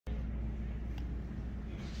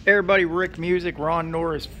Everybody, Rick Music, Ron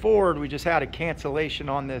Norris Ford. We just had a cancellation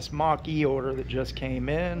on this Mach-E order that just came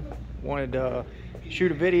in. Wanted to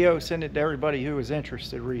shoot a video, send it to everybody who was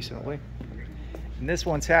interested recently. And this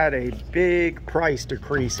one's had a big price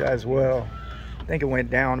decrease as well. I think it went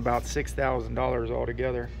down about $6,000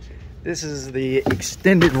 altogether. This is the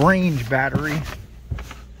extended range battery,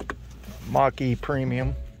 Mach-E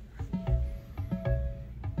Premium.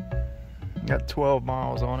 Got 12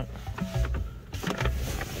 miles on it.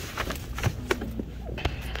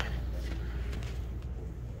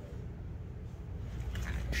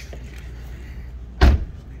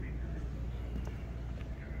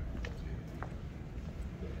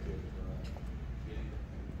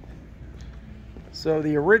 So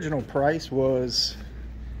the original price was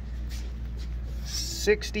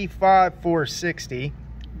 $65,460. You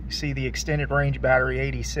see the extended range battery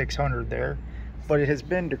 8600 there, but it has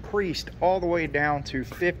been decreased all the way down to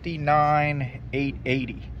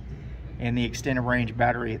 $59,880, and the extended range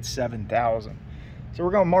battery at $7,000. So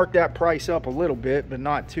we're going to mark that price up a little bit, but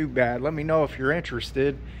not too bad. Let me know if you're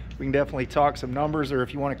interested. We can definitely talk some numbers, or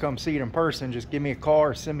if you want to come see it in person, just give me a call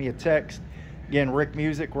or send me a text. Again, Rick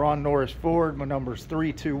Music, Ron Norris Ford. My number is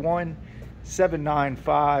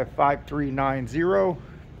 321-795-5390.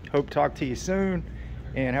 Hope to talk to you soon,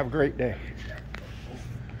 and have a great day.